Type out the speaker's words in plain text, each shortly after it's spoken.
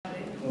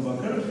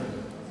Labvakar.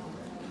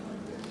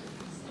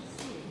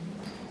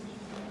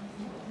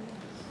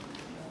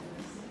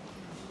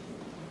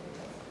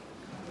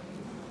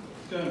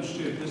 Kā jums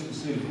šķiet, kas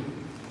tas ir?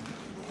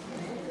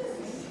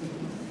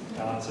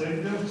 Kāds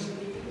eņģelis?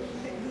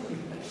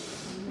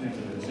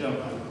 Nepareiz, jā.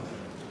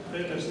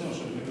 Pēters nav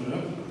šeit nekur, jā?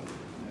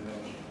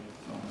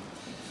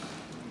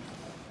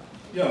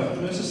 Jā,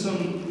 mēs esam,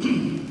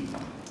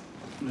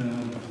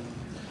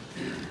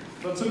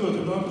 pat sakot,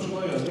 ir nākuši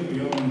klājās divi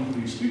jauni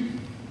diski.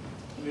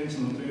 Viens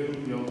no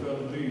tiem jau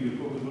kādu brīdi ir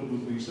kaut kad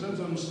varbūt bijis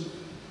redzams,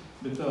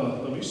 bet tā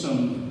pavisam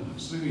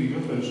svinīgi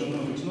atvēršana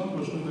notiks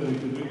nākošu nedēļu,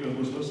 kad Rīgā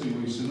būs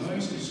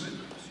Vasilijas.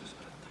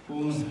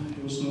 Un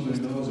jūs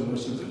noteikti daudz jau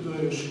esat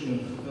dzirdējuši,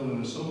 ka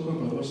LNSO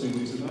kopā ar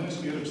Vasilijas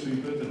ierakstīja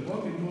Pētera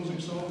Platīna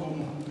mūzikas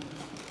albumu,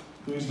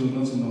 ko izdod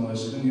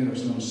Nacionālais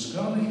ierakstnams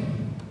Skani.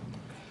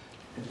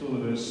 Par to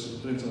varēs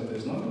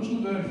priecāties nākošu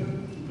nedēļu,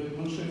 bet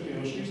man šķiet, ka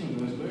jau šīs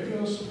nedēļas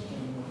beigās,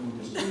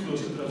 varbūt es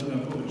kļūdos katrā ziņā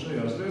kaut kā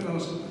šajās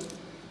dienās,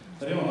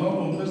 ar jaunu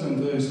albumu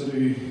prezentējas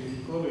arī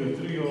klavieru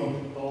trio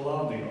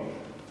Palladio.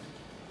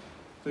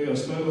 Tajā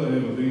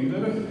spēlēja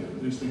Vīnē,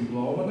 Kristīna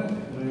Blaumane,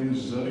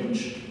 Reinis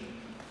Zariņš,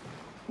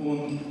 un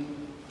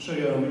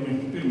šajā viņu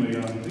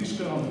pirmajā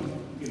diskā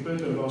ir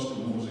Pētera Vaska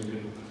mūzika.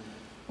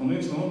 Un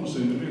viens no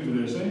opusiem ir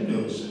Virtuļais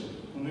eņģelis,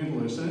 un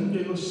Virtuļais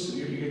eņģelis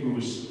ir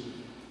ieguvis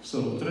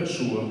savu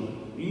trešo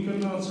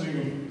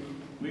inkarnāciju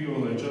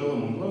violē,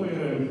 čēlam un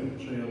klavierēm.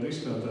 Šajā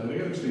diskā tā ir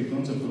ierakstīta,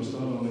 koncertos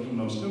tā vēl nekur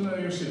nav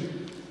skanējusi.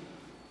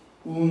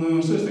 Un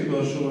saistībā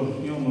ar šo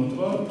jauno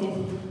tvartu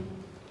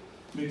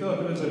bija tā,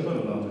 ka redzēja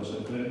parunāties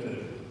ar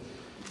Pēteri.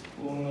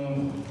 Un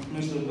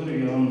mēs to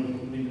darījām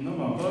viņa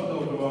namā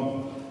Pārdaugavā.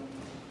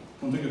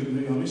 Un tagad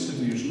bijām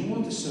izskatījuši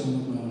notis,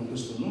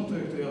 kas tur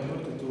notiek tajā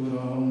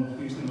partitūrā, un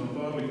īstenībā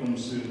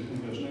pārlikums ir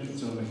vienkārši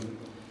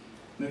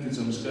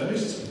neticami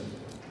skaists.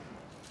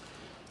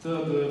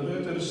 Tad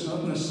Pēters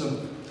atnesa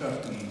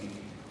kartīti.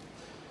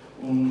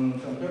 Un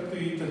tā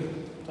kartīte,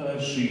 tā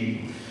ir šī.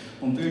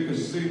 Un tie,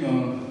 kas zina,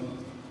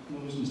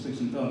 vismaz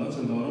teiksim tā,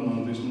 nacionālo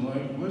romantismu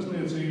laiku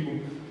glezniecību,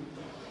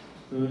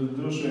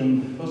 droši vien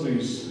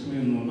pazīst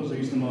vienu no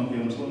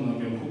pazīstamākajām,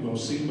 slavenākajām Hugo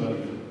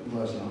Simberga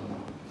gleznām.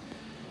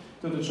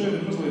 Tad šeit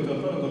ir mazliet tā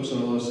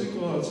paradoxālā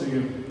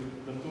situācija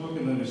par to,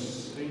 ka nevis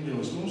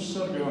eņģelis mūs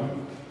sargā,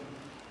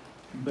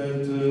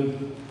 bet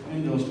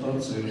eņģelis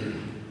pats ir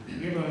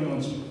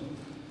ievainots.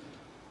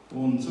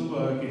 Un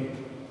cilvēki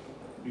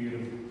ir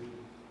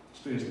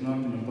spiesti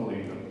nākt viņam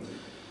palīgā.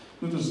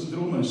 Tas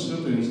drūmais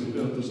skatiens,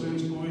 kā tas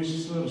viens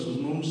puisis sveras uz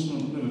mums,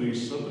 nevar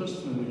īsti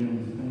saprast, ne viņam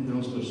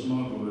eņģelis par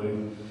smagu, vai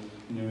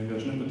viņam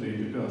vienkārši nepatīk,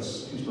 ka kāds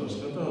vispār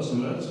skatās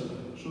un redz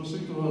šo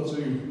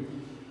situāciju.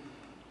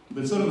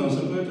 Bet sarunās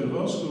ar Pēteru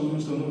Vasku, un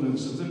jūs to noteikti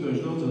esat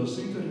dzirdējuši daudzās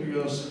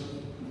intervijās,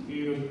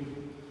 ir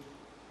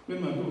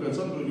vienmēr kaut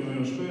kāds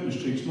atbruņojošs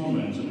pēdišķīgs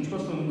moments, un viņš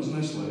pats to nemaz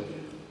neslēpj.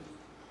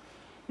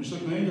 Viņš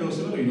saka, ka eņģelis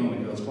ir arī nav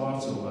nekāds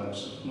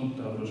pārcilvēks.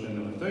 Tā droši vien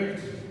nevar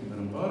teikt,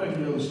 varam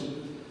pāreņģelis.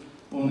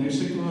 Un ir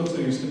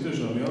situācijas, ka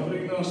tiešām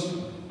jābrīnās,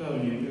 kā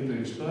viņiem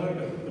pietiek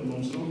spēka par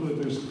mums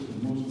rūpēties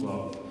un mūs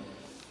glābt.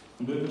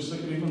 Un Pēters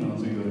saka, arī manā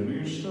dzīvē ir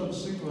bijušas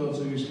tādas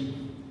situācijas,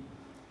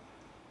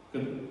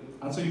 kad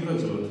acīm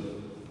redzot,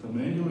 tam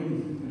eņģelim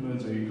ir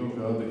vajadzīgi kaut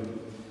kādi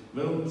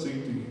vēl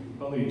citi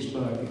palīgi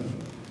spēki.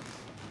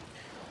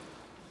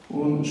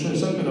 Un šai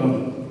sakarā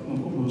no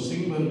Hugo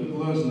Simberga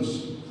gleznas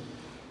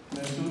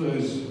mēs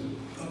toreiz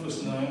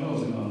atvesinājām vēl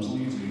zināmas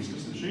līdzības.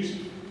 Kas ir šis?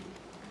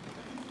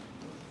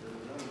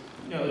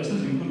 Jā, es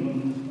nezinu, kur man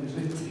ir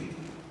redzīt.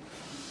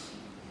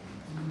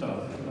 Tā,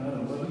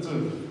 mēram, var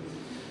redzēt.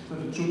 Tā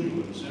ir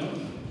čurļonis, jā?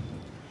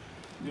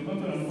 Ja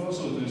apmēram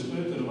klausoties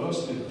Pētera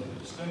Vaska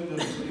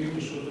skaņdarbs ar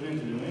īpašo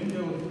vientuļo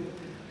eņģeli,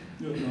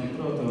 ļoti nāk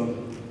prātā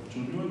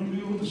čurļoņu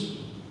bildes.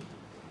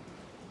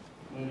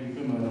 Vai arī,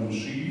 piemēram,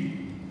 šī,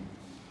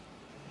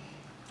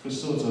 kas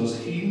saucās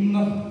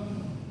himna,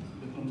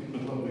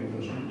 tikpat labi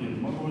vienkārši eņģeļu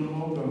magoņu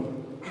laukā.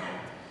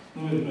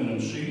 Ir, piemēram,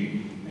 šī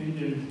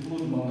eņģeļu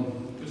pludmale.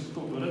 Jūs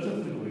kaut ko redzat,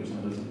 neko jūs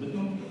neredzat, bet,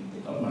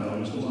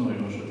 apmēram es to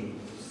zamējošu.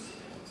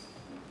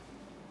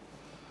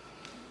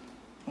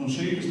 Un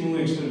šī, kas, man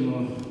liekas, ir no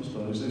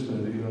vispārīs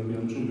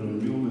iespējīgākajām čurļoņu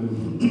bildēm,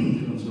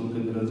 kāds vēl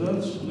kad ir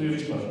redzēts, ir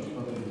vispār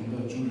patīkami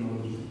tā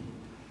čurļoņu.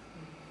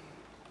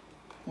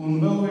 Un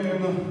vēl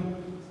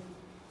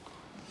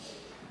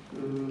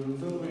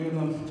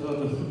viena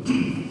tāda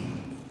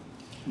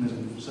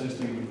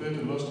saistība ar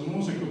Pēteru Vaska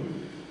mūziku.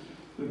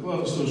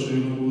 Klātesošie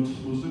varbūt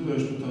būs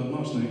dzirdējuši par tādu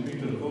mākslinieku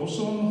Pīteru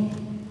Holsonu.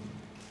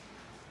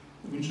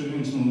 Viņš ir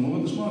viens no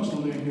modes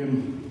māksliniekiem.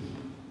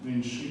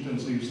 Viņš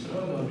intensīvi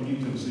strādā, viņa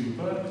intensīvi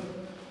pērk,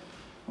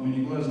 un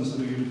viņa gleznas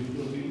arī ir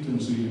ļoti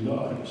intensīvi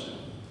dārgas.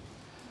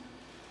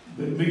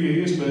 Bet bija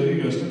iespēja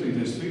Rīgā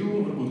skatīties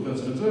filmu, varbūt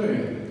kāds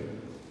redzēja.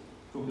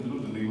 Kaut kad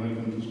rudenī,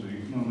 laikam tas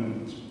bija, nav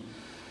neviens.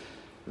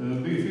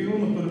 Bija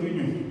filma par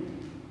viņu.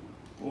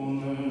 Un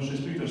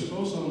šis Pīters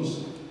Holsons,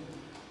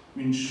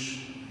 viņš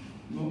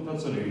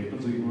pats arī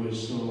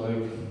padzīvojas savu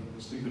laiku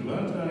stipri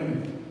vētraini,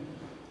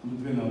 un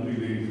tad vienā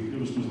brīdī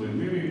kļūst mazliet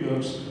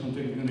mierīgāks, un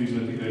tiek gandrīz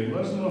vai tikai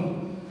glezno,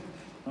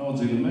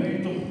 audzina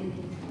meitu,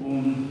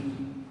 un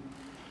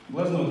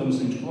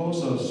gleznotams viņš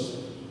klausās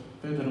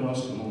Pētera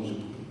Vaska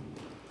mūziku.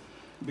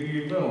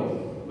 Bija vēl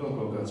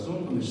kaut kāds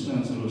komponists,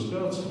 neatceros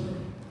kāds,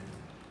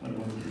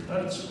 varbūt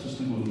Erts, tas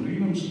nebūtu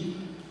brīnums,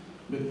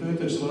 bet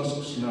Pēters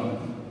Vasks, jā.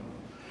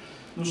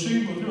 Nu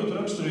šī būtu ļoti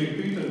raksturīga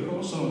Pītera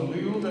Holsona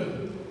bilde,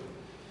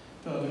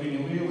 tāda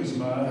viņa liela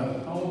izmēra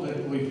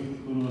audekli,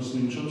 kuros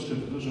viņš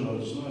apskata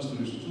dažādus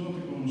vēsturiskus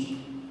notikumus,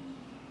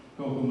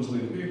 kaut ko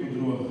mazliet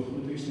piegudro,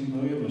 bet īstenībā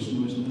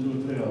iedvesmojas no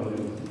ļoti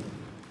reāliem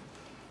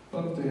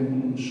faktiem.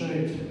 Un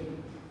šeit,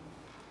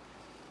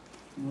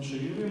 šī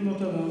ir viena no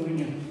tādām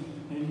viņa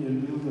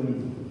eņģeļu bildēm.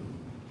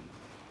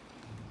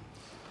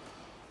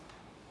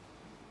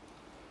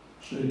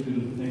 Šeit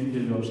ir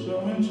eņģeļu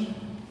apskāviens.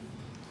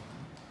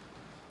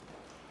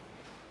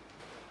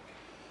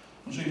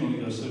 Un šī man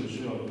likās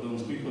sevišķi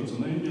Dons Kihots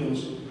un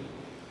eņģelis.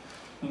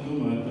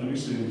 Domājot par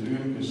visiem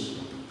tiem, kas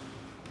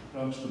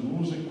raksta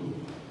mūziku,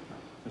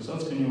 kas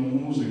atskaņo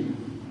mūziku,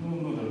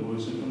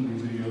 nodarbojas ar tam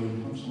līdzīgām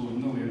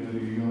absolūti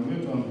neliederīgām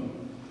lietām.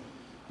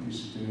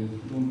 Visi tie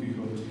Don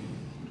Kihoti,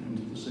 kuriem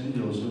tas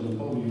eņģelis vai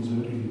palīdz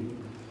arī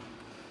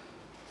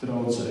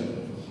traucē.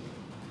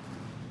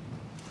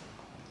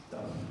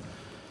 Tā.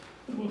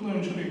 Varbūt, lai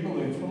viņš arī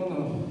paliek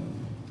fonā,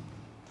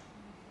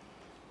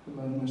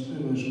 kamēr mēs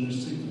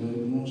pievēršamies citu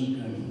veidu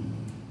mūzikai.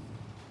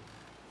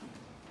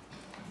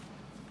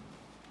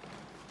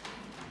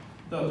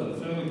 Tātad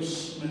Feliks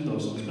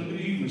Mendelszons. Par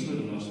Grīgu mēs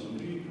nerunāsim.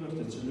 Grīgu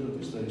kvartets ir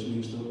ļoti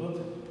izteiksmīgs tāpat.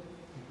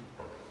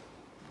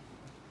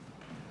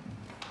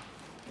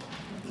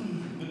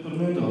 Bet par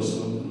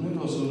Mendelszonu.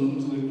 Mendelszonu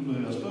mazliet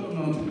gribējās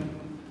parunāt,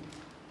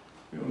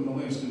 jo man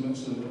liekas, ka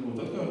mēs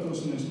varbūt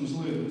atkārtosimies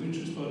mazliet, bet viņš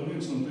vispār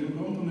viens no tiem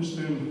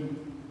komponistiem,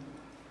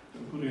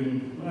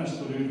 kuriem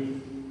vēsturi ir,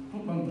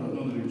 manuprāt,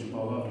 nodarījuši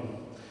pāri.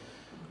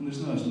 Un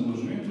es neesmu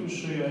gluži vientuļš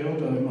šajā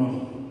jautājumā,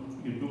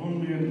 ir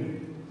dombiedri.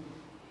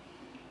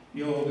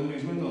 Jau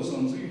gandrīz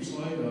Mendelszona dzīves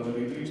laikā,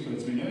 arī drīz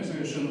pēc viņa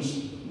aiziešanas,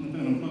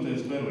 piemēram,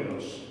 pateica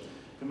Berlīnē,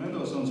 ka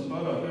Mendelszons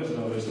pārāk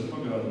aizrāvies ar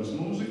pagātnes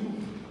mūziku,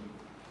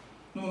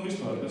 un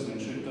vispār, kas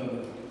viņš ir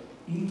tāda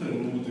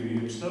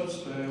interlūdija,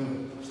 starpspēle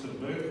starp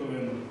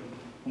Beethovenu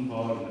un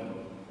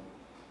Vāgneru.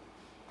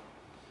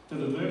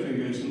 Tātad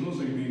vērtīgais un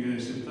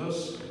nozīmīgais ir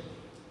tas,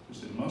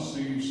 kas ir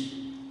masīvs,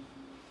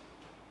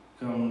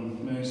 kam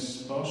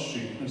mēs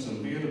paši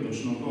esam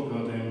pieraduši no kaut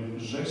kādiem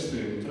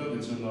žestiem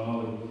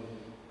tradicionāli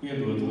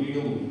iedod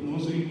lielu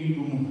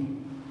nozīmīgumu,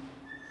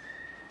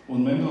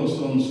 un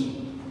Mendelszons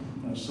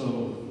ar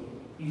savu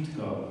it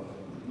kā,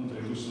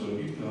 noteikti uzsver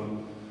it kā,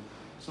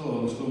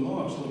 salonisko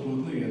mākslu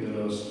varbūt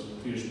neiedarās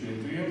tieši pie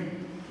tiem,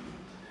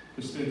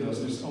 kas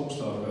skaitās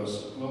visaugstākās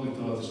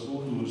kvalitātes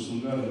kultūras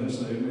un gara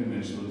nesēju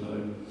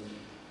iemiesotāji.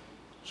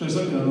 Šai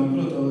sakarā no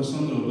prātā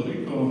Alessandro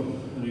Bariko,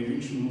 arī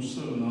viņš mūsu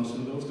sarunās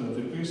jau daudzkārt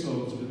ir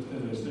piesaukts, bet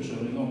kādreiz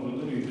tiešām ja nav ko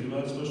darīt, ir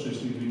vērts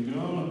pašķiestīt viņu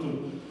grāmatu,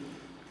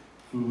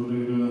 kur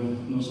ir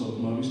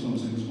nosaukumā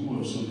Visnomsīgas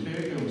Govs un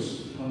Hēgelis,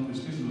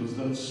 latviski izdots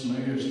Dacis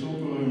Meijeris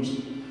tulkojums,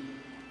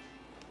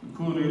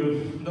 kur ir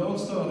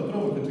daudz tādu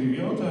provokatīvu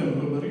jautājumu,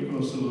 ko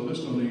Bariko savā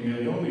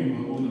bezkonīgajā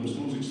jaunībā, būdams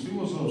mūzikas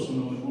filozofs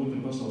un vēl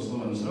būtu pasaules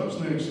slavenas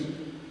rakstnieks,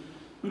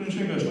 kur viņš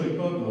vienkārši liek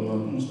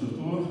pārdomāt mums par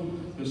to,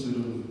 kas ir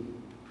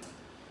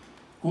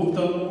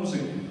koptā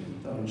mūzika,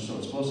 tā viņš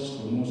sauc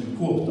klasisko mūziku,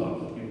 koptā,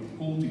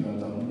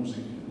 kultivētā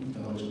mūzika,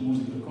 itāliska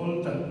mūzika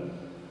kolta.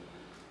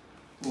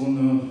 Un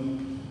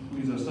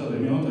līdzās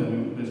tādiem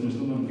jautājumiem, kāpēc mēs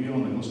domājam, ka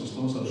jauneklis, kas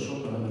klausās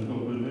Šopēnu, ir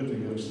kaut ko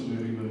vērtīgāks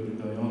sabiedrībai,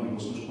 kā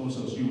jauneklis, kurš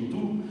klausās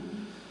YouTube.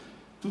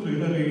 Tur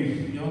ir arī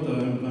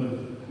jautājumi par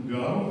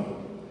garu,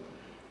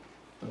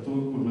 par to,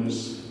 kur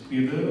mēs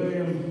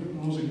piedēvējam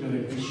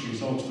mūzikai, visas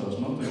šīs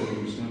augstās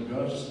matērijas,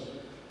 gars,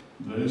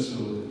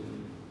 dvēseli.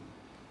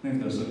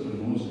 Nekā saka par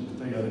mūziku,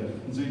 tajā ir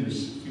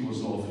dziļas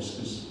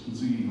filozofiskas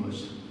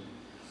dzīves.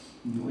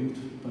 Likt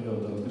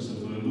pajautāt, kas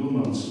ar to ir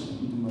domāts,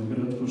 domāju,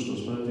 ka kurš to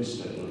spētu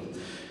izskaidrot.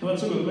 Var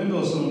sakot,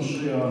 Mendelszons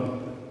šajā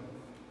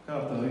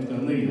kārtā it kā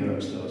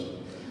neierakstās.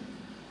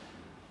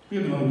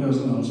 Piedāvājam, kā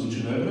zināms,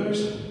 viņš ir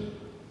ebrejs,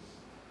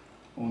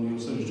 un jau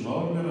sevišķi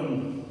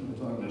Vāgneram,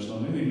 bet Vāgners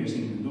nav vienīgais,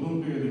 viņi ir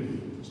dombiedri,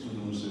 tas,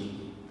 protams, ir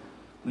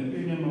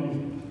nepieņemami.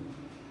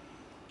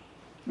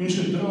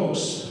 Viņš ir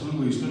draugs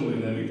Anglijas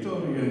karalīnei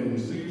Viktorijai,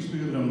 viņas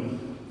dzīvesbiedram,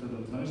 tad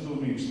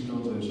aizdomīgs,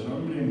 draudzējis ar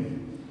angļiem.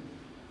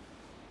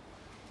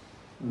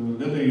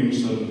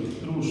 Gadījums ar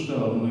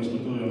krūštālu, un līdz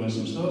par to jau mēs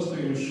esam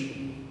stāstījuši,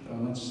 kā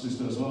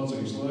nacistiskās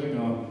Vācijas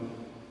laikā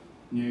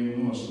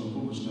ņēma nost no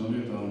publiskām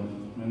vietām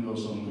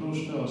Mendelszonu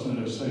krūštāls,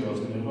 nereiz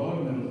sajauc gan ar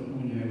Vāgneru,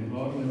 viņiem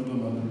Vāgneru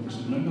domāt, kas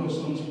ir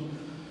Mendelszons.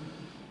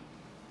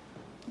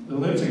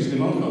 Leipzigas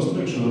Gemalkaus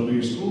priekšā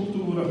bija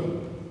skulptūra,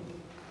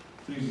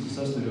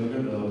 36.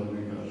 gadā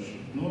vienkārši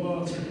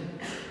novāca.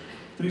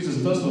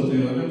 38.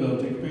 gadā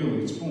tika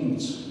pielikts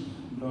punkts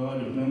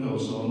brāļu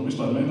Mendelszonu,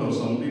 vispār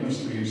Mendelszonu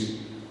dinastijas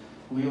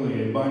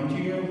lielajai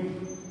baņķieru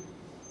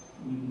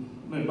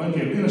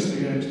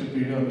dinastijai,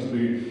 kas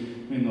bija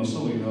viena no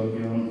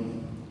salīgākajām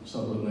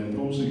sākotnēji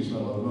Prūsijas,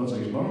 vēlāk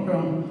Vācijas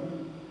bankām.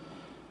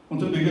 Un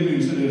tad bija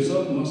gadījums arī ar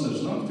sapni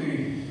vasaras naktī,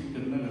 kad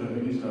kad nevarēja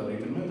viņu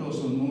izrādīt ar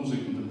Mendelszonu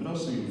mūziku, un tad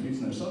prasīja,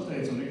 Ficners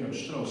atteica, un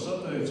Rikards Štrauss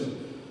atteica.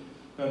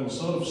 Karls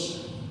Orfs,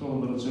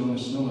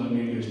 kolaboracionists,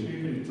 nelaimīgais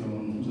piekrita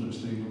un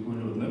uzrakstīja ko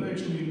ļoti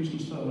neveiksmīgi,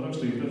 vismaz tā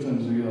rakstīja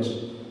recenzijās.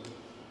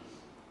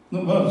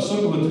 Vārdu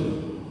sakot,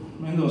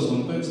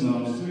 Mendelszona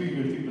pēcnāves dzīve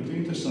ir tikpat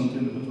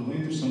interesanti, ja pat vēl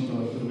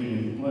interesantāk par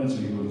viņu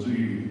laicīgo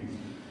dzīvi.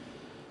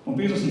 Un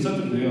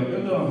 54.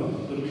 gadā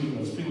par viņu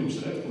kāds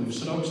Filips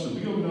Redklifs raksta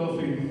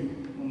biogrāfiju,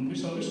 un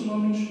visā visumā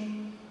viņš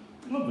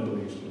ir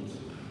labvēlīgs pret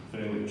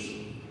Feliksu.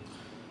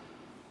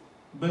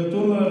 Bet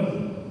tomēr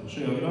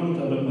šajā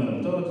grāmatā ir apmēram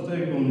tāda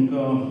teikuma,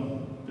 kā,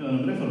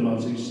 piemēram,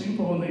 reformācijas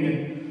simfonija,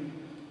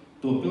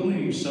 to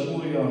pilnīgi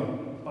sabojā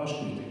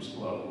paškritikas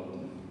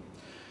klātbūtne.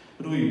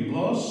 Ruī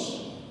Blās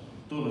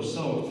to var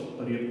saukt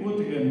par jebko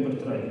tikai ne par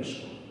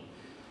traģisku.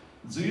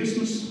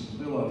 Dziesmas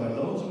lielākā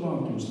daudzumā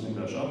kļūst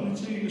vienkārši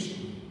apnicīgas.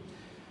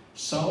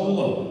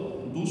 Saula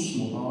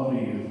dusmu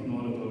ārija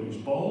no oratorijas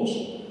Pauls,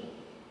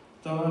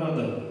 tā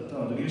rada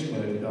tādu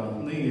iespēju kā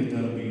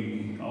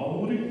neiedarbīgi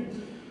auri,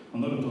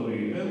 un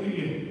oratorija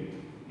Elija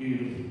ir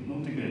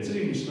tikai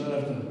cīņas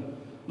vērta,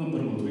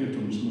 varbūt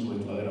vietumis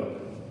mazliet vairāk.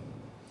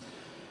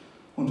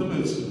 Un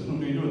tāpēc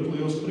bija ļoti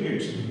liels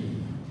prieks,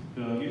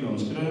 ka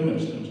Gidons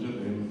Krēmers pirms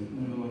gadiem,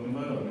 nevēlākiem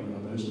vairāk nekā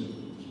 10,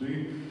 tas bija,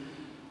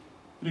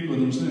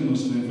 rīkodams vienu no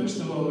saviem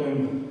festivāliem,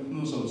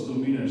 nosauc to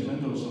Mīnēs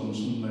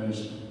Mendelszons un mēs.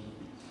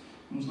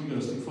 Mums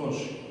likās tik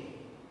forši,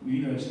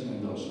 Mīnēs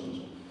Mendelszons.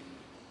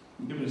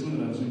 Kāpēc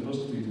nevarētu viņu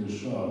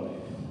paskatīties šādi?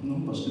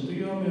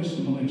 Paskatījāmies,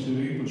 un man liekas, jau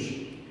īpaši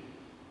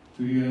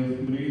tie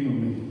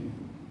brīnumi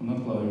un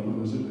atklājumi, ko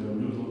mēs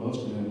dzirdējām ļoti labi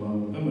atskaņojumā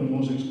kameru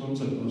mūzikas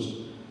koncertos.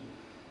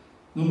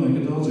 Domāju,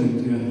 ka daudziem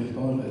tie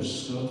pārvērs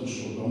skatu uz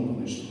šo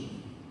komponistu.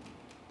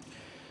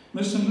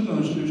 Mēs esam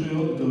runājuši arī šajā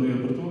auditorijā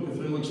par to, ka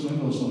Feliks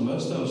Mendelszona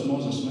vectēvs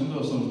Mozes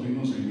Mendelszons bija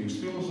nozīmīgs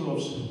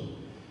filozofs.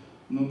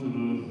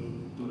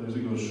 Toreiz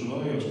Igors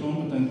Švājovs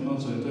kompetenti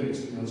mācēja teikt,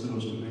 ka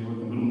atceros, ka bija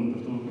laikam runa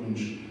par to, ka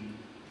viņš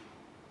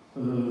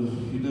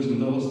ir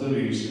diezgan daudz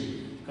darījis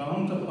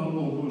Kanta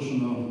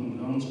apbalkošanā, un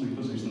Kants bija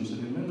pazīstams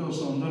arī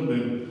Mendelszona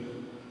darbiem.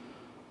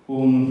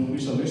 Un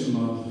visā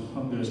visumā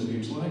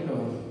apgaismības laikā,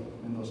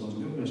 Mendelszons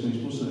bija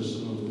apgaismības pusēs,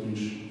 ka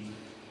viņš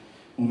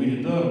un viņa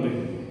darbi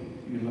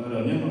ir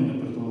vērā ņemami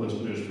par to, lai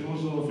spriež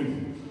filozofi.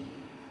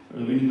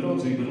 Viņa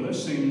draudzība ar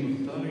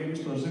Lesingu, tā arī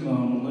vispār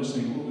zinām, un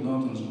Lesinga Lūga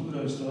Nātans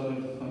Gudrais, tā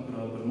ir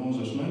akurāt par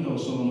Mozesu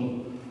Mendelszonu,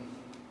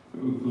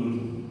 kur,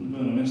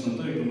 viens no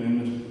teikumiem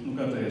ir,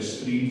 kārtējais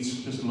strīds,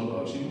 kas ir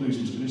labāks,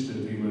 judisms,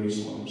 kristietība vai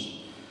islāms.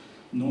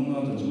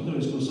 Nātans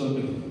Gudrais to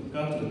saka,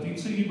 katra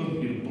ticība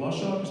ir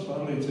plašākas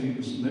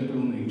pārliecības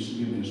nepilnīgas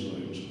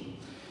iemiesojums.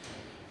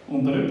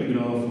 Un par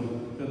epigrāfu,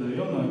 kādai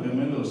jaunākajai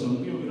Mendelszona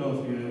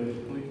biogrāfijai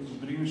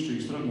liktas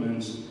brīnišķīgs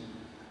fragments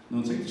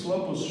no citas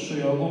lapus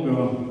šajā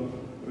lugā,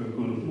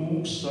 kur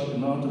mūks saka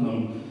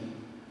Nātanam,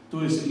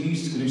 tu esi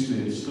īsts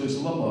kristietis, tu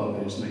esi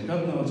labākais,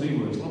 nekad nav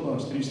dzīvojis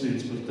labāks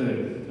kristietis par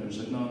tevi. Viņš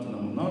saka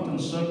Nātanam, un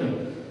Nātans saka,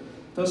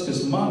 tas,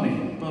 kas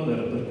mani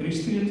padara par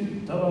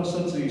kristieti, tavās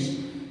acīs,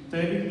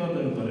 tevi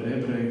padara par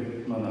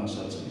ebreju manās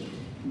acīs.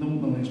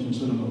 Man liekas,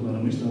 mēs varam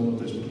apmēram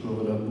iztēloties, par ko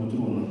varētu būt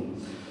runa.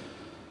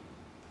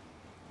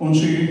 Un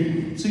šī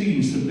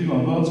cīņa starp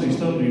divām Vācijas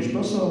tā brīža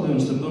pasaulēm,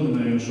 starp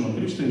dominējošo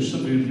kristiešu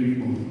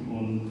sabiedrību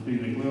un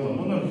Friedriha lielā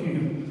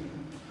monarhiju,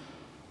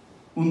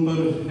 un par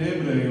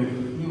ebreju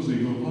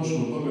milzīgo, plašo,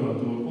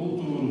 bagāto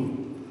kultūru,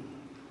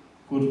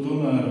 kur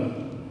tomēr,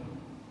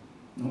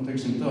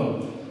 teiksim tā,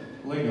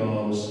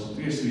 legālas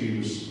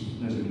tiesības,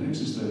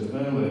 eksistēt,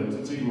 vēlēt,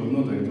 dzīvot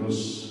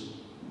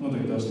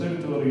noteiktās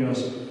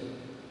teritorijās,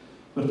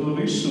 par to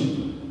visu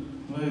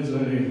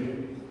vajadzēja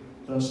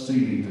tās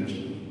cīnīties.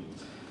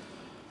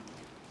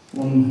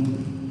 Un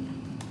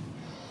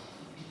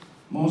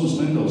Mozes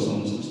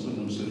Mendelszons, tas,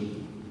 protams, ir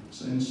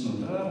sens no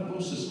tēva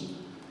puses,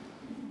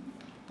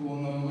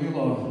 un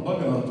lielā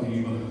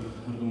bagātība,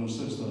 ar ko mums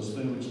saistās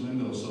Feliks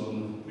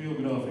Mendelszona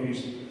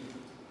biogrāfijas,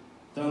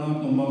 tā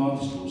nāk no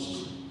mātes puses.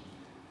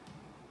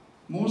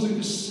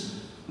 Mūzikas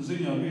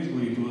ziņā bija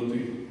izglītoti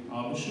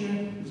abi šie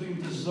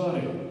dzimtes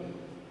zari.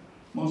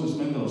 Mozes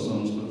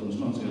Mendelszons, protams,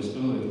 mācījās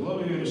spēlēt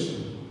klavierus,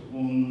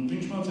 un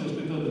viņš mācījās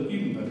pie tāda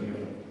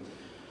Kirmbergera.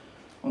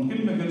 Un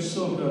Kirmbergers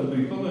savukārt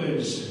bija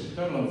kolēģis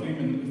Karlam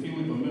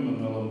Filipam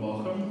Memoriālam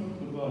Baham,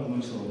 kur vārdu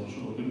mēs vēl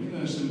šovakar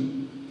minēsim,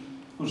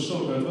 kurš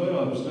savukārt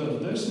vairākus gadu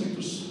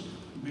desmitus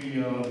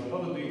bija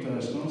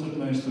pavadītājs,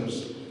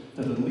 koncertmeistars,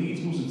 tātad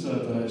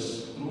līdzmuzicētājs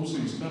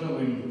Prūsijas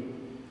karalim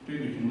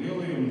Friedriham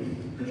Lielajam,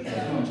 kurš kā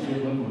zināms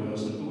ļoti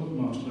lepojās ar to,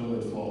 māk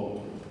spēlēt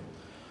flautu.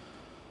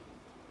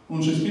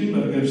 Un šis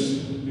Kirmbergers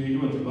bija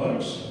ļoti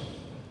bargs,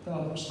 tā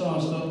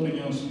stāsta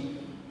atmiņās,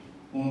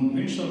 un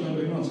viņš savukārt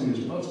bija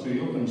mācījies pats pie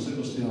Johana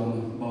Sebastiāna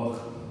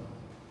Baha.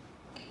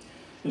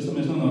 Pēc tam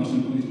mēs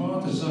nonāksim līdz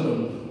mātes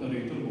zaram,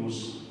 arī tur būs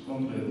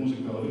konkrēti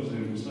muzikāla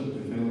virzība, kas tad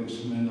pie Feliks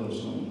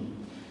Mendelszona.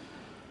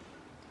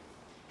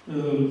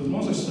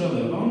 Mozes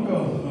strādāja bankā,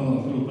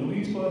 vēlāk kļuva par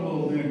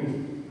līdzpārvaldnieku,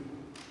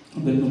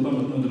 bet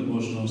pamat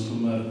nodarbošanos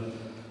tomēr,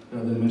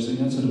 kādēļ mēs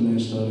viņu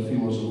atceramies, tā ir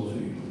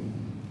filozofija.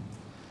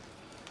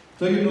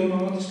 Tagad no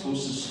mātes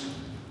puses.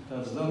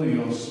 tāds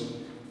Daniels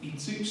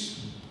Iciks,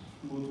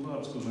 būtu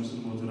vārds, ko mēs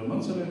varbūt varam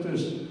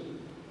atcerēties.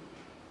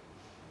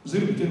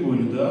 Zirgu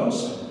tirgoņu dēls,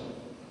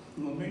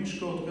 un viņš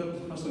kaut kad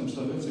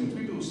 18. gadsimta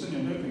vidū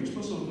saņem vērtīgas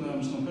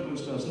pasūtinājumus no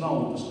karaliskās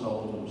naudas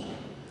kalpos.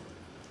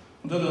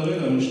 Un tādā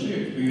veidā viņš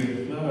tiek pie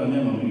vērā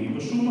ņemama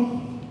īpašuma,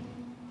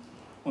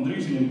 un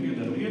drīz viņam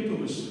pieder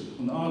Lietuvas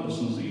un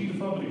ādas un zīda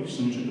fabrikas,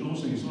 un viņš ir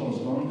Prūsijas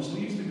valsts bankas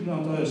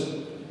līdzdibinātājs.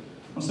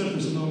 Un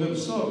 70. gadu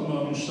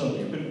sākumā viņš sāk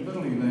iepirkt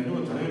Berlīnē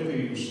ļoti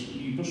vērtīgus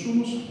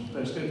īpašumus,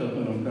 tā skaitā,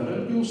 piemēram,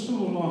 Karaļpils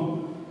tuvumā,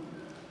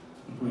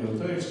 par ko jau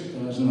teicu, ka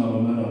tā ir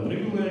zināmā mērā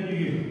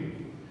privilēģija.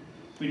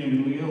 Viņam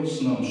ir liels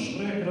nams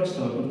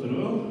Šprēkrastā, kur tur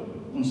vēl,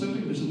 un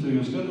 70.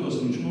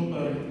 gados viņš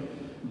nopērk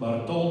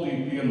Bartoldī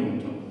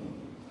pienotavu.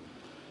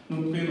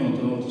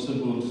 Pienotavu, tas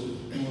varbūt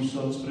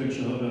mūsu acis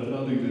priekšā varētu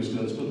rādīties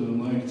kāds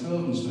padomu laika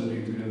celtnes, vai arī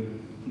tie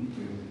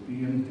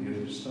pieni, tie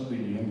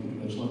stabiņi, kuri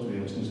vairs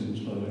Latvijā, es nezinu,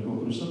 vispār vai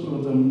kaut kur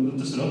saprotam,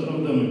 tas ir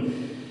atrodami.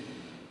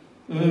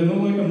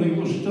 Laikam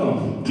negluži tā.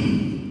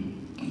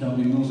 Tā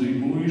bija milzīga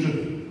mūža,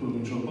 ko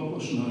viņš jau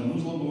paplašināja un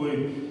uzlaboja,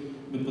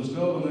 bet pats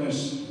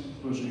galvenais,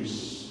 ko šīs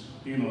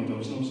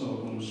pienotavas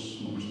nosaukums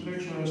mums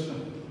priekšvēsta,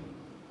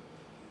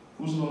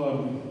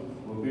 uzvārdi,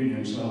 ko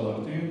pieņems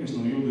vēlāk tie, kas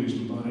no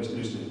jūdaisma pārējais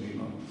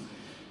kristietībā.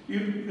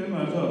 Ir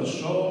vienmēr tādas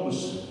šaubas,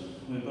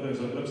 vai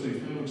pareizāk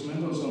rakstīt Feliks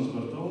Mendelszons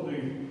par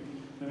Taldiju,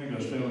 ne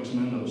vienkārši Feliks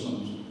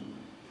Mendelszons.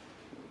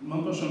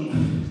 Man pašam,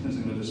 es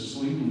nezinu, vai tas ir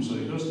slinkums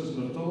vai kas tas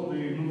par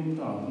Taldiju,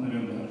 tā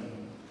nevienmēr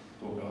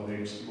to kā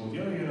liekas būtu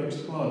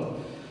jāieraksta klāt.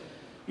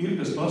 Ir,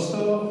 kas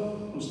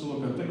pastāv uz to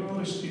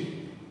kategoriski,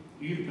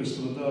 ir, kas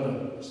to dara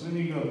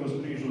svinīgākos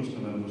brīžos,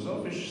 piemēram, uz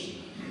afišas,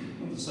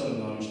 tas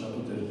sarunā viņš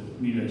tāpat ir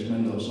mīļais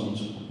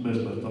Mendelszons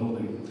bez par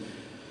Taldiju.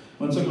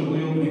 Man sakot,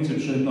 liela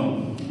principu šeit nav.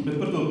 Bet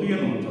par to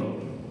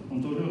pienotavu,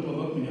 un to ļoti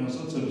labi atmiņās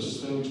atceras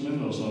Feliks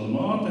Mendelszona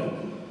māte.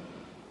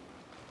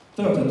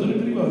 Tātad tur ir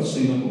privāta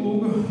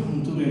sinagoga, un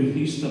tur ir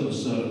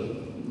istabas ar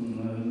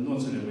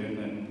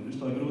noceļavietnēm.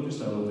 Vispār grūti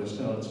iztēloties,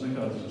 kādas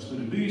mehānismas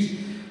tur ir bijis,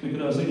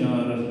 nekurā ziņā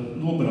ar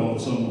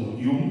nobraucamu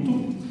jumtu.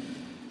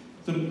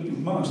 Tur ir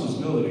mākslas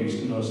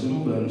galerijas, kurās ir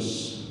Rubens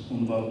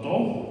un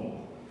Vato.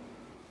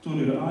 Tur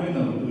ir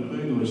ainava, kur ir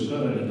veidojis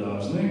karaļa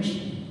dārznieks,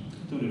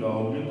 tur ir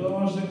augļu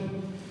dārzi,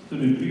 tur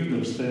ir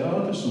brīvdabas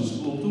teātris un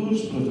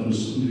skulptūras, protams,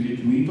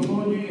 grieķu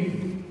mitoloģija.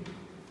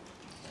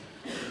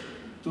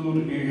 Tur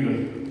ir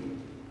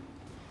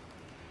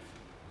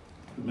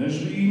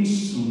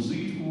mežvīns un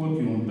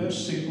zīdkoki un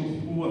persiku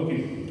koki,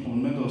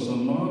 un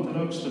Mendelszona māte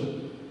raksta,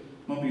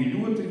 man bija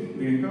ļoti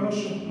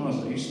vienkārša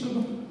maza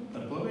istaba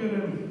ar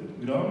klavieriem,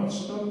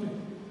 grāmatas skati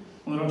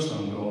un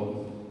rakstām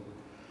galvu.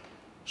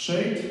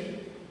 Šeit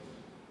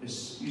es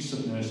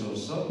izsapņoju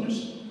savus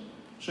sapņus,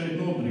 šeit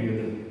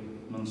nobrieda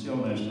mans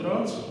jaunais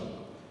prāts,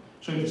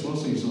 šeit es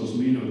lasīju savus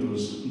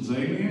mīļotos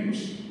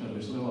dzejniekus ar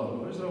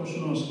vislielāko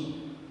aizraušanos,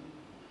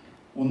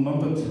 un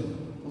man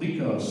pat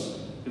likās,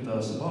 ka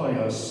tās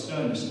vājās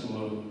skaņas,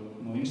 ko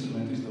no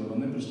instrumenta izdevā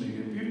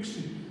neprasmīgie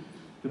pirksti,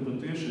 ka pat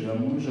tiešajā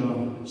mūžā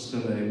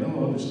skanēja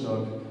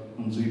melodiskāk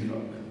un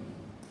dzīvāk.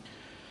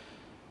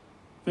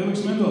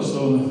 Feliks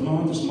Mendelszona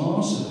mātes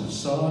māsa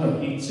Sāra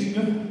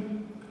Iciga,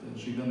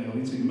 šī Daniela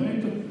Iciga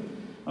meita,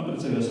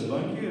 apprecējās ar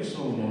bankieru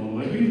Solomonu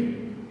Leviju,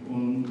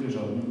 un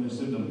biežāk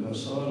mēs dzirdam kā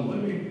Sāru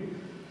Leviju.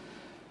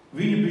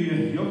 Viņa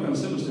bija Johana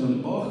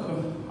Sebastiāna Baha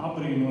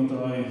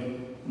aprīnotāja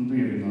un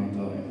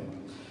dievinātāja.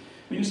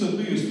 Viņa esot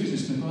bijusi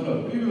fiziski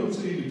nepārāk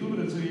pievilcīga,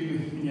 tuvredzīga,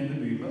 viņai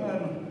nebija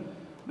bērnu,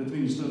 bet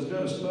viņas tāds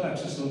garas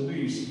spēks esot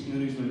bijis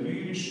arī vai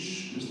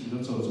vīrišķis, es tagad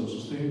atsaucos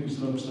uz tiem, kas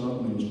raksta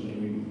atmiņas par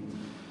viņu.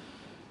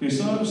 Pie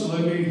Sāras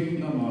Levija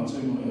namā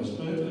ciemojās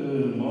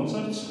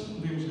Mozarts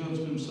 2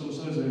 gadus pirms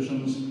savas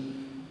aiziešanas.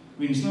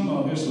 Viņas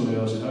namā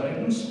viesojās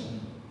Haidns.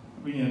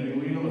 Viņai bija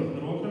liela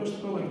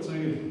rokrakstu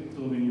kolekcija,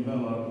 to viņa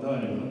vēlāk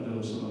daļa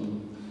atdeva savam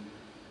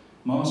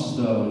māsas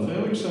dēlam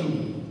Feliksam,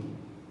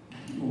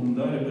 un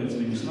daļa pēc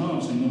viņas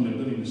nāves, viņa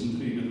nomira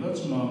 93 gadu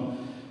vecumā,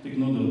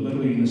 tika nodota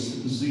Berlīnes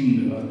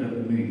Zinga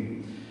akadēmija.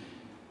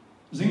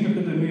 Zinga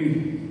akadēmija,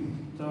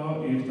 tā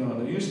ir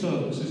tāda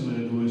iestāde, kas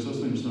izveidojas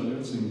 18.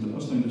 gadsimta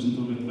 80.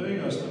 gadu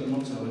beigās, tad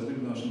oficiālais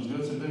dibināšanas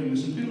gads ir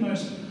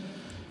 91.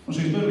 Un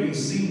šīs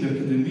Berlīnes Zinga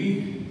akadēmija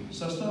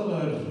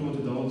sastāvā ir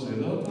ļoti daudz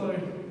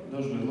dziedātāju,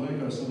 dažu gadu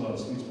laikā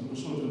savāc līdz par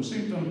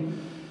 100,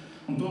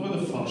 un to vada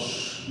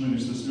Fašs.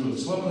 Nevis tas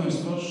ļoti slavenais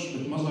Fašs,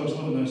 bet mazāk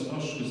slavenais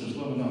Fašs, kas ir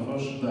slavenā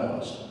Faša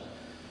dēls.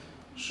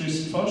 Šis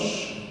Fašs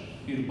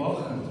ir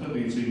Baha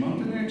tradīcija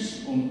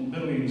mantinieks, un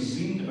Berlīnes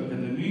Zinga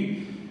akadēmija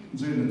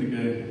dzied ne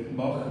tikai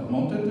Baha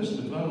motetes,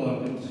 bet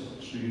vēlāk,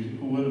 kad šī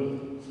kora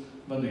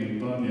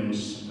vadība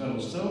pārņemas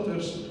Karls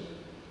Celters.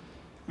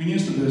 Viņi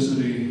iestudēs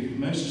arī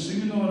mesu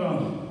siminorā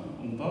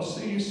un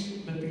pasijas,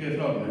 bet tikai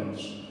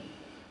fragmentus.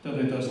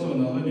 Tādēļ tā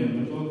slavenā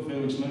leģenda par to, ka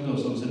Feliks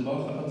Mendelszons ir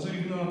Baha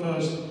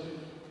atdzīvinātājs,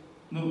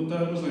 tā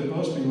ir mazliet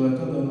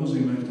pārspīlēta tādā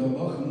nozīmē, ka tā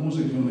Baha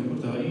mūzika vēl nekur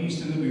tā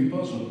īsti nebija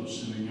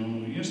pazudusi. Viņu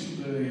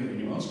iestudēja,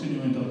 viņu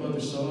atskaņoja, tāpat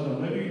ir Sāra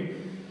Levija,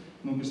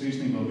 kas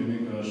īstenībā bija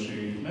vienkārši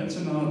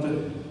mecenāte.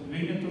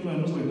 Viņa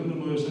tomēr mazliet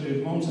nedarbojas arī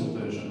ar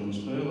koncertēšanu un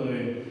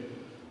spēlēja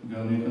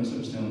gan Johana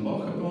Sebastiāna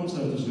Baha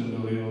koncertus, gan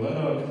vēl jau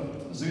vairāk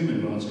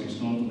Ziemeļvācijas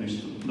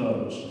komponistu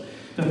darbus.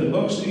 Tātad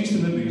Bachs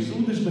īsti nebija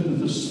zudis, bet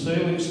tas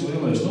Fēliks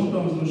lielais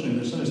nopelns droši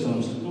vien ir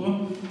saistāms ar to,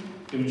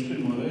 ka viņš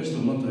pirmo reizi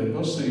to Mateju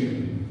pasīju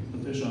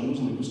patiešām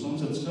uzlika uz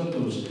koncerta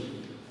skatuves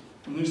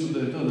un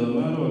izstudēja tādā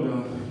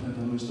mērogā,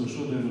 tā mēs to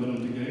šodien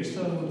varam tikai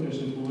iztēloties,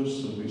 jo kurs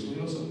bijis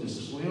liels,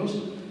 orķestrs liels,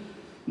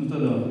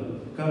 tādā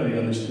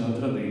karajaniskā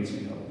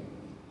tradīcijā.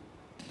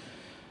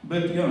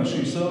 Bet jā,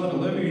 šī Sāra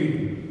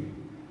Levija,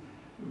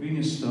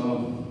 viņas tā,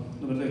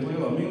 var teikt,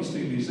 lielā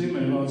mīlestība bija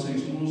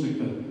Ziemeļvācijas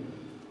mūzika,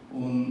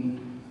 un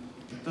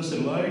tas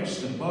ir laiks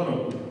ar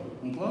baroku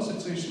un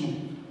klasicismu,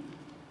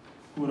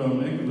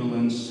 kurām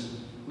ekvivalents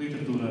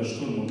literatūrā ir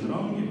šturm un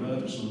drangi,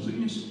 vētras un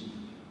ziņas,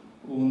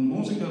 un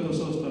mūzikā to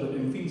sauc par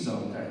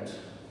empfindsamkeit,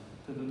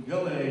 tātad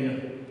galēja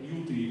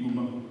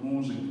jūtīguma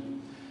mūzika.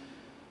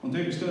 Un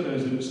tie, kas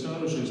kādreiz ir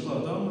skārušies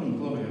klāt amuļu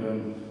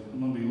klavierēm,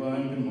 man bija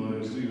laime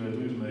pirmoreiz dzīvē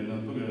to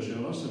izmēģināt pagājušajā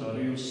vasarā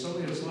Rīgas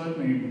salietas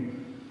laipnību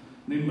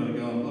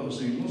Nimbergā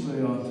Klavesīnu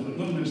muzejā.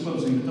 Mēs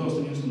Klavesīnu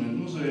taustiņu instrumentu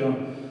muzejā.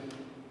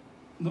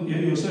 Ja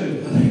jūs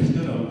ejat kādreiz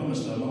garām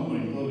pamestām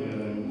amuļu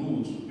klavierēm,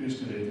 lūdzu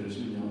pieskarieties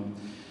viņām.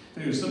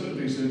 Te jūs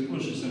sapratīsiet, ko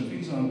šis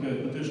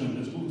empfindsamkeit patiešām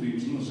pēc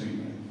būtības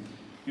nozīmē.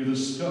 Jo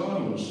tas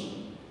skārums,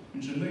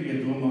 viņš ir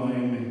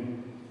neiedomājami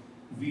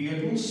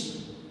viegls,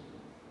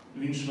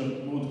 viņš var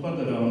būt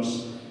padarāms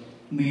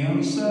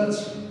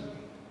niansēts.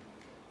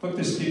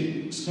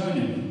 Faktiski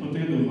skaņa, ko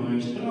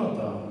iedomājas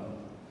prātā,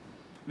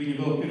 viņa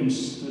vēl pirms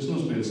es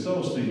nospiedzu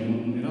taustiņu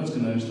un ir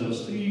atskanējusi tā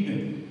stīga,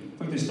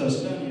 faktiski tā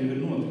skaņa jau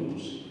ir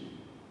notikusi.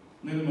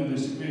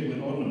 Nedomājieties, cik viegli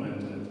ir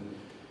ornamentēt.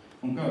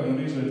 Un kā gan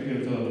izvērt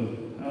tikai tādu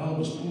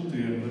elpas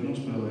pūtienu, var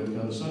nospēlēt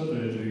kādas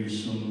arpēģijas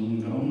un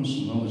gammas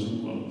un vēl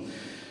nezinu ko.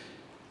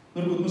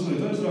 Varbūt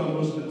mazliet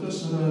aizrāvos, bet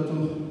tas varētu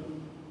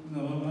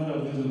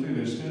vairāk beidzot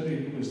ievies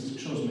skaidrību, kāpēc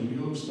tas šausmīgi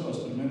ilgs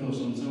stāsts par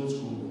Mendelszonu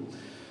dzelzkūlu.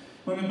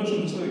 Man gan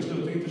pašam tas liekas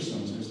ļoti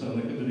interesants, ka es tā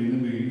nekad arī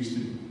nebija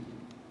īsti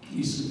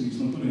izskatījis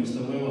no turienes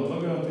tā lielā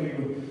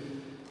bagātība,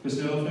 kas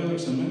ļauj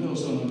Fēliksam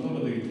Mendelszonam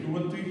pavadīt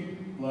ļoti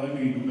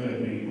laimīgu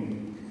bērnību.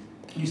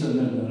 Īsādi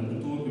nerunāja par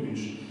to, ka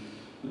viņš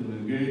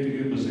Geitu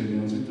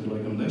iepazīja cik ar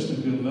laikam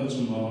 10 gadu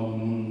vecumā,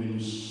 un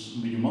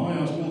viņu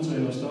mājās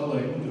pulcējās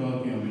tālaika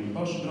ugrākajām, viņi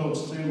paši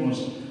brauc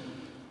ciemos.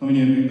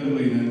 Viņiem bija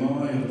Berlīnē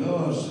māja ar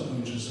dārzu,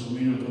 viņš ar savu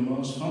mīļoto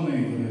māsu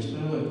Faniju varēja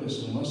spēlēties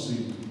un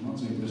lasīt,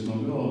 mācīties no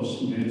galvas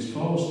Geitas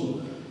Faustu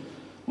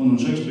un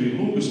Šekspīra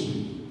Lukas.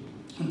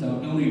 Tā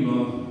pilnībā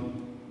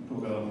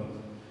kaut kā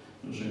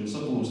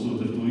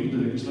saplūstot ar to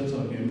ideju, kas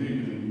vecākiem bija,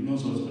 ka viņi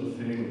nosauc par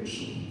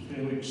Fēliksu.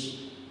 Fēliks,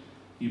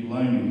 jeb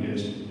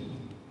laimīgies.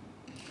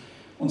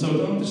 Un caur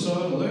tanti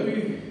Sāra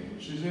Levija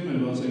šī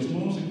Ziemeļvācijas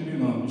mūzika ir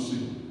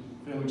ienākusi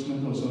Fēliksa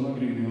Mendelszona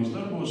agrīnijos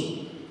darbos.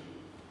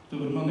 Tu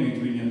var manīt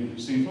viņa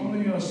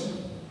simfonijās,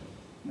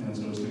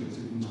 neatceros,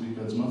 cik viņas bija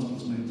kāds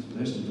 11,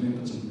 10,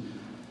 11,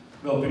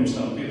 vēl pirms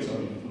tām 5,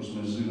 kuras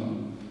mēs zinām.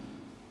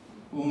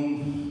 Un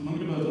man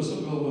gribētos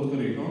apgalvot, ka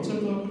arī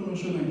koncertā, kur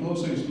mēs šodien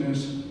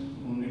klausīsimies,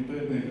 un ir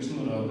pētnieki, kas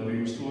norāda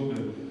arī uz to,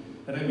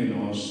 ka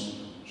reminos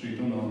šī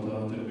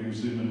tonalitāte ir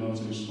bijusi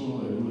Ziemeļvācijas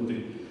skolē ļoti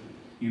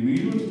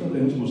iemīļota,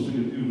 tādēļ mums būs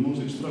tagad 2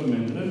 mūzikas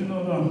fragmenti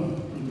reminorā,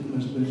 un tad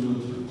mēs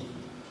beidzot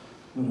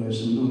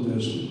varēsim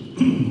doties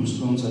uz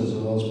koncerta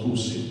zāles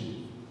pusi.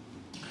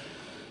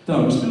 Tā,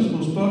 vispirms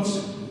būs pats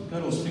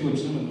Karls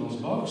Filips Emmanuels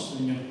Bachs,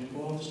 viņa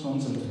flautas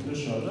koncerta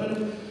 3.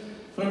 daļa.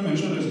 Fragmenti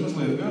šoreiz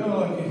mazliet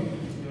garāki,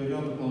 jo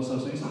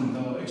jāpaklausās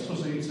instrumentālā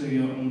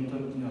ekspozīcija, un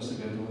tad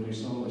jāsagaida arī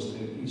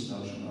solistu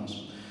izstāšanās.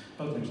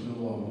 Patriks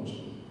Delvā būs.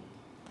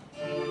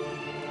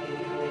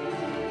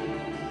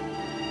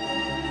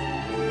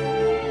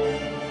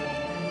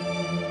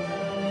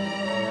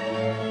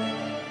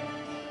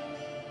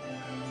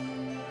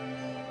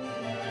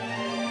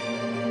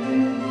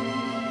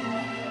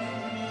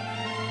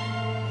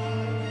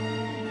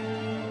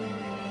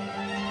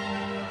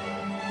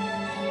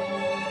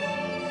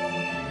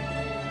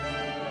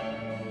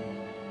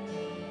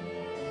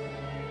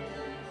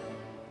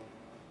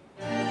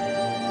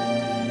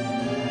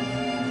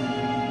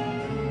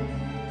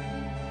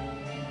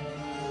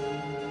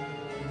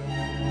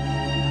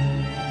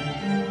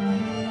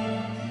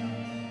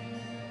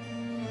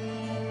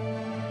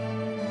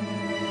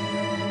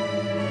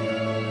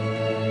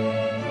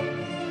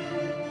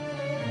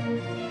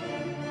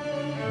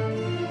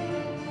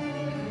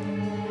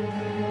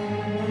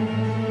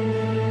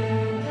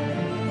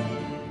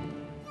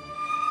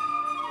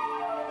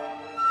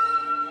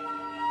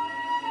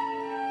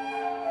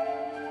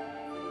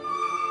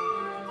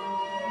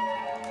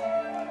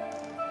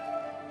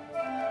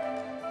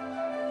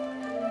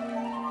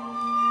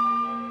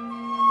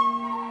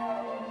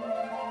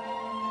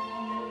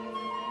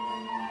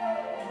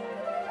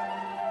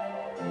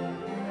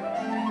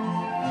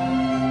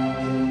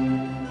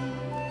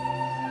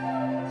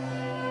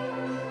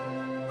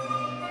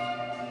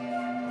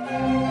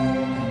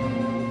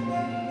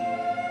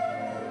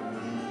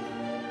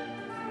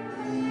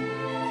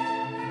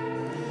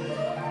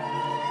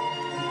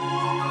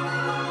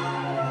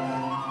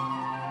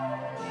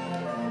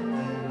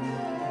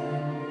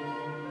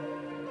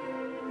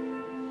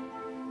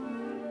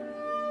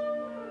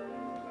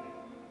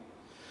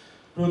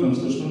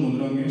 Protams, tas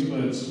šturmundranga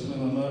iespējas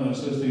lielā mērā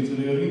saistīts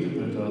arī ar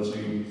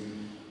interpretāciju.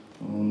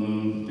 Un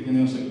tikai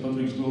jāsaka,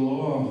 Patriks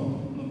Golovā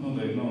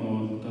noteikti nav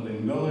no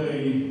tādiem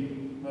galēji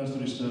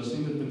vēsturiskās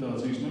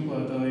interpretācijas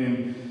meklētājiem,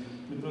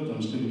 bet,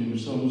 protams, ka viņam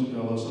ir savu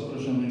muzikālā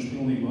saprašana, viņš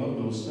pilnībā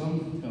atbilst tam,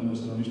 kā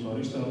mēs varam vispār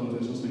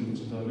iztēloties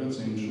 18.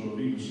 gadsimta šo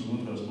vidus un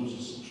otrās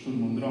puses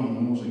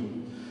šturmundrangu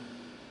mūziku.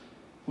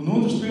 Un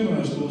otrs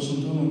piemērs būs,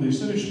 un to man bija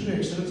sevišķi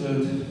prieks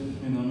redzēt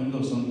vienā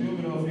Mendelszona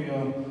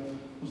biogrāfijā,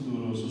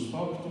 uzdūros uz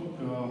faktu,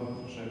 ka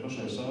šai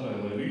pašai Sārai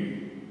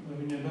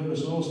viņai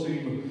debes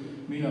valstība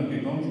mīļākie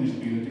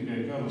komponisti bija ne tikai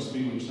Karls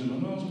Filips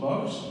Emanuels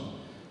Bahs,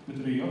 bet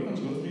arī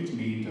Johanns Gotfrīds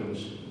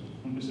Mītelis.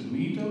 Un kas ir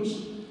Mītelis?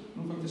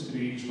 Faktiski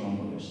Rīgas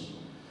komponists.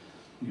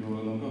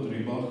 Jo kaut arī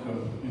Baha,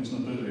 viens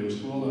no pēdējiem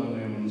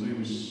skolēniem un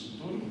dzīves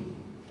tur,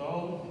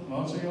 tālu,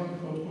 mācījās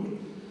kaut kur.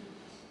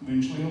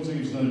 Viņš lielu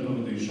dzīves daļu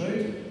pavadīja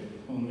šeit,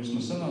 un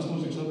vismaz senās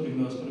mūzikas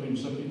aprindās par viņu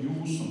saka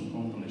jūsu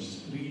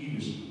komponists,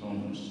 Rīgas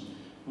komponists.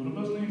 Kura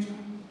baznīca?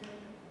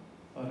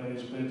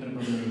 Pareizi, Pētera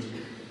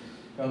baznīca.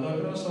 Kādā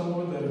krāsā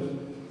modera?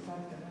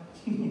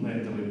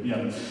 Mēteli, jā.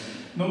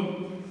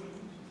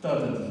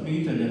 Tātad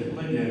Mīteļa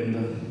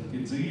leģenda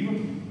ir dzīva.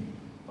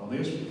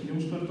 Paldies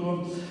jums par to.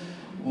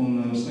 Un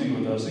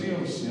sniegotās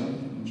ielas, ja,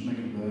 viņš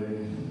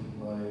negribēja,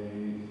 lai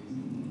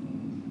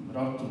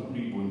ratu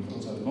rīkojumu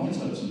traucētu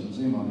koncerts, un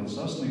ziemā, kad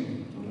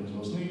sasniga, toreiz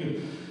vēl sniga,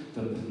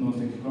 tad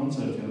notika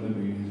koncerti, ja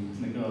nebija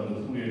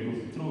nekāda lieku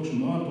trokšana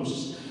no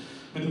ārpuses.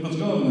 Bet pats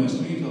galvenais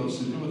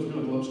Mītelis ir ļoti,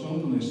 ļoti labs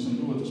komponists un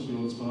ļoti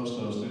spilgts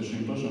pārstāvs tieši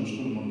šīm pašām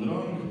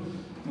šturmundrangu.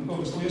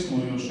 Kaut kas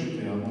liesmojošs ir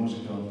tajā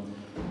mūzikā.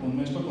 Un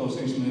mēs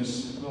paklausīsimies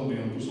vēl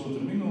vienu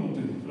pusotru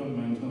minūti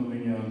fragmentu no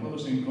viņa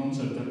klavesīnu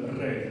koncerta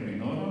Re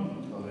minorā,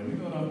 Re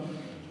minorā.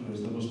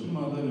 Šoreiz tā būs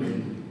pirmā daļa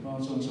un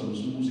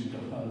mācījās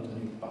mūzika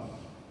alta.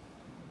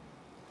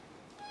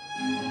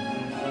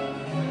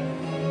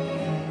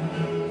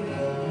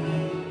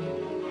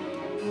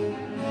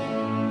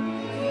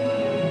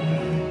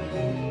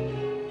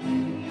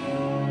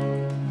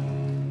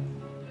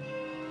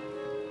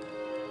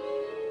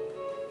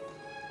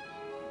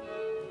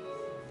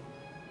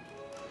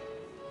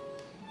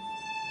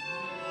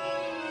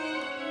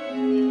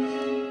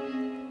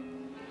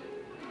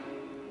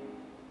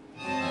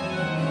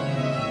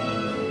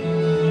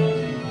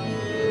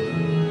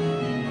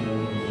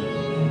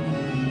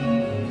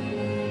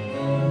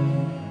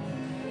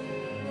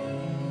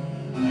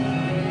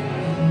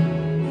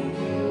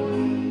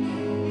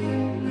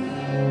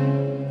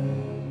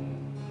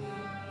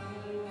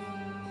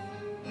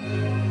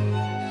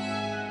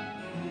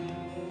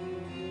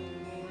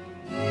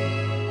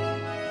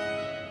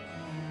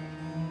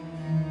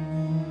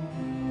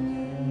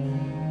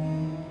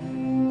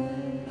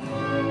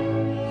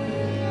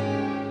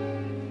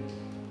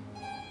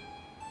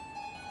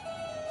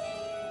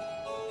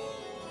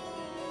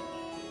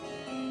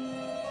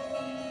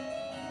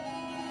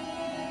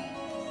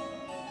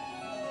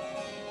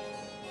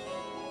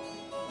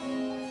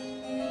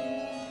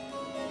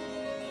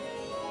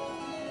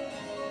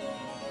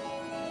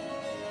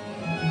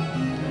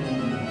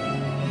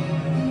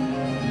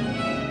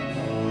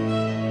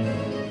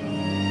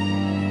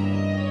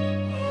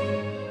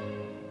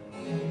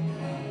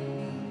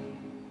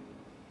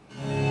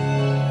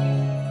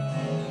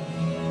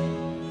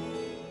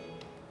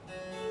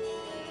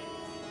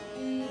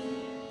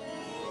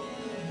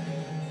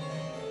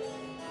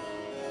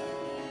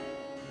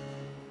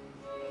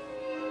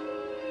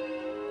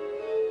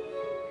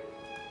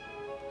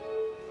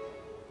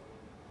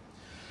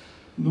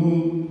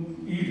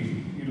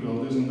 Ir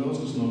vēl diezgan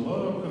daudz, kas no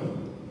baroka,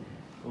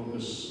 kaut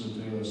kas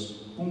tajās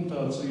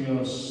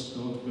punktācijās,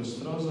 kaut kas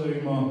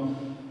frāzējumā,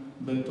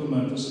 bet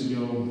tomēr tas ir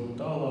jau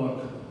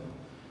tālāk.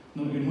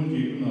 Ir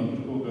muļķīgi runāt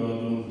par kaut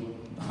kādu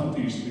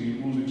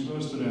attīstību mūzikas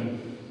vēsturē,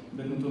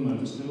 bet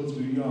tomēr tas tilts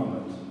bija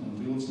jāmet. Un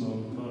tilts no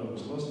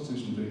barokas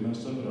klasicismu bija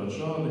mēs saprāt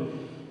šādi.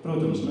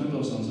 Protams,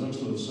 Mendelszons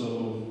rakstot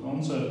savu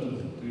koncertu,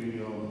 tie ir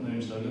jau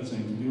 19.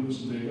 gadsimta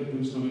 20.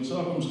 gadu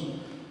sākums,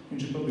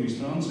 viņš ir pabijis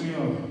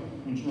Francijā.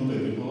 Viņš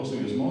noteikti ir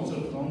klausījies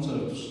Mocarta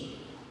koncertus,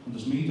 un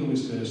tas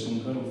mīteliskais un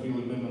Karla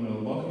Filipa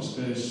Emanuela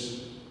bahiskais,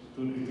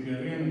 tur ir tikai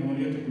viena no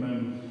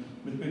ietekmēm,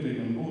 bet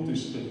pietiekami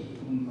būtiska,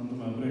 un man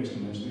tomēr prieks,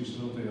 ka mēs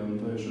visi veltījām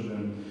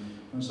šodien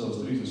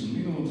vesels 30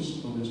 minūtes.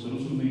 Paldies par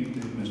uzmanību,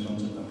 tiekamies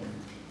koncertā.